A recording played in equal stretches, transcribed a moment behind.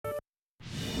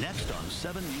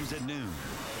7 News at noon.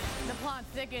 The plot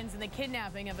thickens in the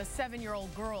kidnapping of a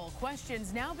 7-year-old girl.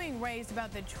 Questions now being raised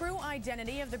about the true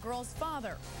identity of the girl's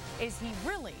father. Is he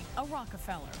really a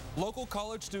Rockefeller? Local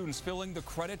college students feeling the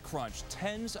credit crunch.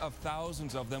 Tens of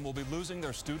thousands of them will be losing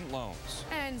their student loans.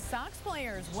 And Sox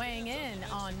players weighing in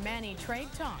on many trade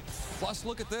talks. Plus,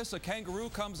 look at this. A kangaroo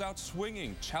comes out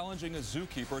swinging, challenging a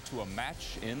zookeeper to a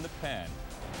match in the pen.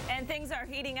 And things are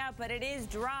heating up, but it is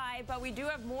dry. But we do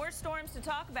have more storms to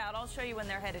talk about. I'll show you when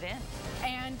they're headed in.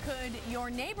 And could your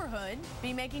neighborhood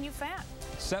be making you fat?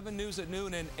 7 News at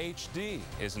noon in HD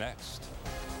is next.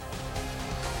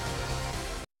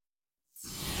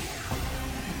 This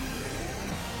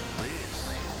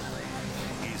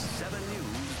is 7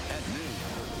 News at noon.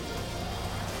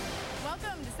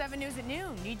 Welcome to 7 News at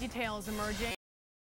noon. New details emerging.